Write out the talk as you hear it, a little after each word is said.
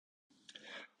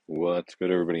What's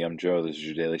good, everybody? I'm Joe. This is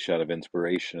your daily shot of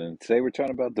inspiration, and today we're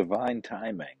talking about divine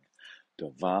timing.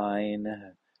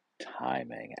 Divine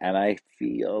timing. And I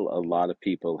feel a lot of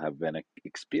people have been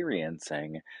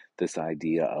experiencing this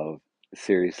idea of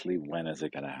seriously, when is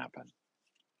it going to happen?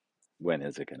 When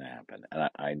is it going to happen? And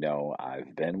I know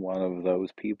I've been one of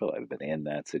those people. I've been in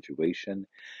that situation,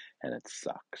 and it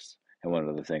sucks. And one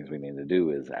of the things we need to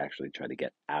do is actually try to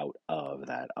get out of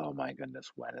that. Oh my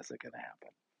goodness, when is it going to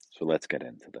happen? So let's get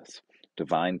into this.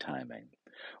 Divine timing.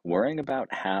 Worrying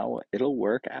about how it'll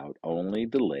work out only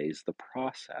delays the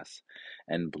process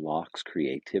and blocks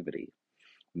creativity.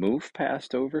 Move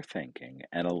past overthinking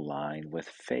and align with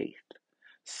faith.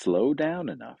 Slow down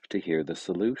enough to hear the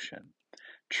solution.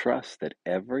 Trust that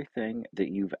everything that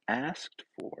you've asked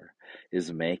for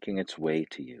is making its way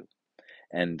to you,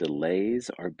 and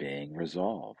delays are being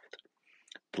resolved.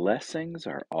 Blessings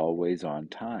are always on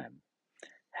time.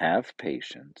 Have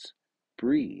patience,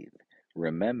 breathe,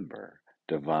 remember,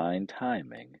 divine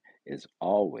timing is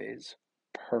always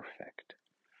perfect.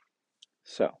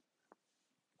 So,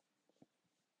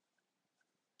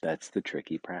 that's the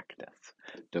tricky practice.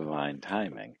 Divine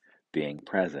timing, being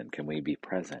present. Can we be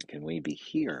present? Can we be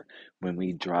here when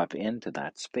we drop into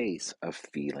that space of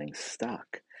feeling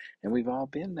stuck? And we've all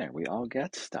been there. We all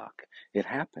get stuck. It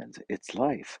happens. It's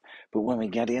life. But when we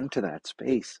get into that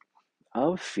space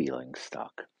of feeling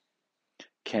stuck,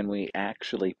 can we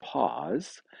actually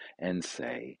pause and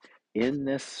say, in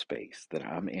this space that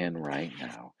I'm in right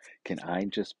now, can I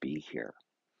just be here?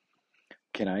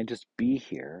 Can I just be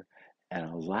here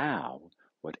and allow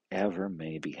whatever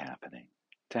may be happening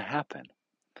to happen?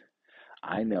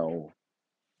 I know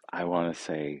I want to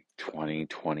say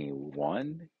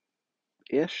 2021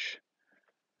 ish.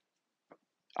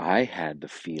 I had the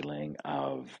feeling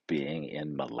of being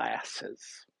in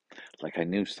molasses. Like I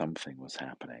knew something was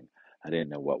happening. I didn't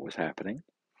know what was happening.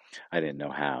 I didn't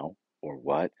know how or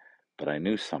what, but I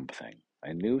knew something.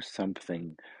 I knew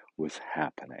something was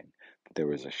happening. There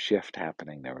was a shift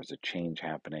happening. There was a change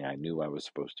happening. I knew I was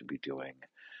supposed to be doing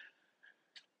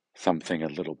something a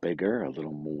little bigger, a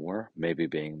little more, maybe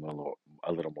being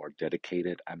a little more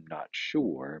dedicated. I'm not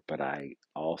sure, but I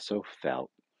also felt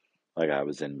like I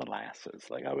was in molasses.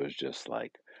 Like I was just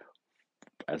like,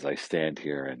 as I stand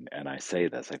here and I say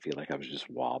this, I feel like I was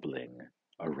just wobbling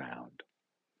around.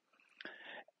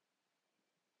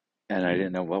 And I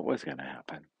didn't know what was going to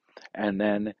happen. And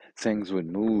then things would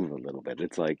move a little bit.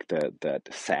 It's like that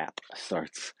sap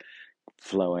starts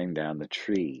flowing down the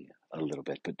tree a little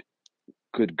bit, but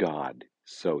good God,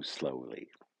 so slowly.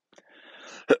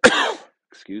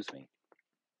 Excuse me.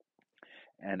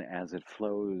 And as it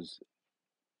flows,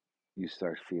 you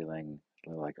start feeling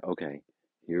like, okay,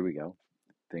 here we go.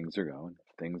 Things are going,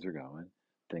 things are going,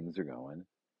 things are going,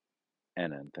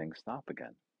 and then things stop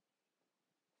again.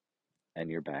 And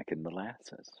you're back in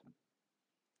molasses.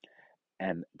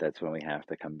 And that's when we have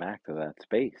to come back to that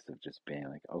space of just being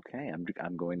like, okay,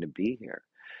 I'm going to be here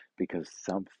because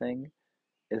something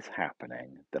is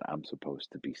happening that I'm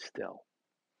supposed to be still.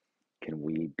 Can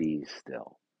we be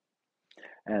still?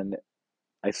 And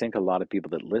I think a lot of people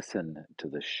that listen to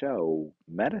the show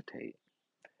meditate,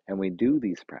 and we do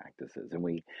these practices. And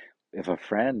we, if a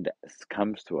friend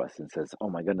comes to us and says, "Oh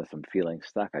my goodness, I'm feeling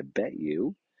stuck," I bet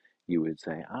you would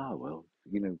say, "Ah, well,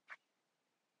 are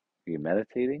you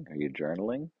meditating? Are you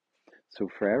journaling?" So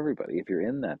for everybody, if you're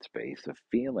in that space of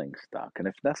feeling stuck, and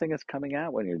if nothing is coming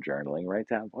out when you're journaling, write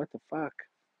down, what the fuck?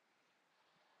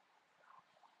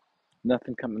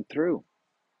 Nothing coming through.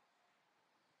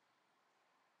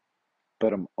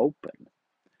 But I'm open.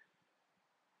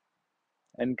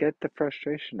 And get the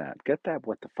frustration out. Get that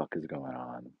what the fuck is going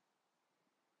on.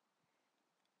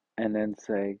 And then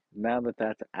say, now that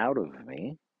that's out of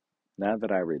me, now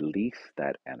that I release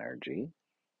that energy,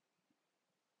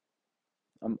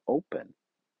 I'm open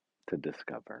to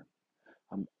discover.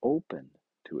 I'm open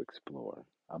to explore.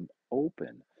 I'm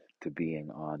open to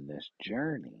being on this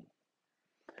journey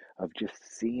of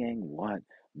just seeing what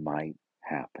might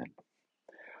happen.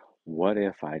 What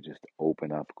if I just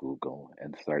open up Google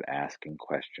and start asking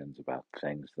questions about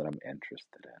things that I'm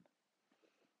interested in?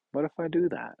 What if I do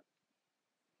that?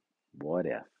 What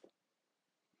if?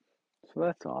 So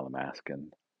that's all I'm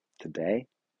asking today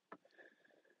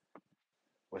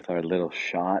with our little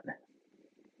shot.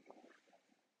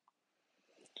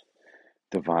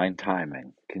 Divine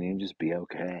timing. Can you just be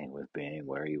okay with being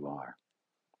where you are?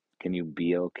 Can you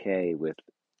be okay with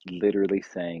literally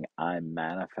saying, I'm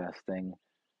manifesting,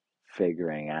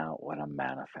 figuring out what I'm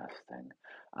manifesting?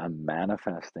 I'm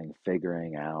manifesting,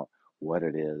 figuring out what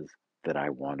it is that I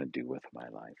want to do with my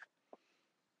life.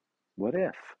 What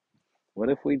if? What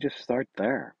if we just start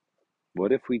there?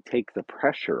 What if we take the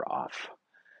pressure off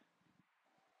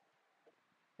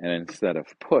and instead of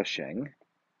pushing,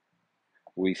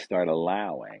 we start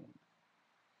allowing,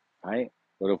 right?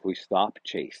 What if we stop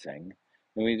chasing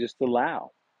and we just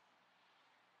allow?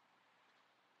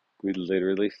 We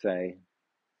literally say,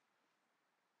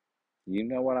 you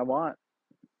know what I want?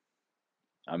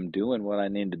 I'm doing what I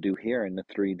need to do here in the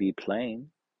 3D plane.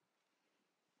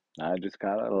 I just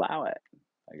gotta allow it.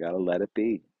 I gotta let it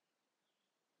be.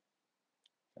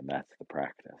 And that's the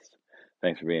practice.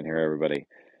 Thanks for being here, everybody.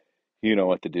 You know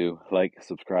what to do. Like,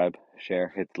 subscribe,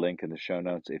 share, hit the link in the show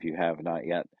notes if you have not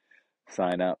yet.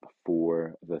 Sign up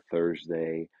for the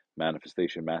Thursday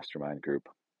Manifestation Mastermind group.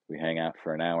 We hang out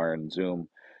for an hour in Zoom,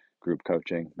 group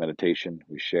coaching, meditation.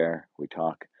 We share, we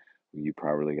talk. You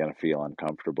probably going to feel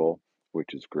uncomfortable,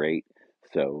 which is great.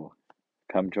 So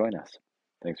come join us.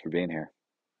 Thanks for being here.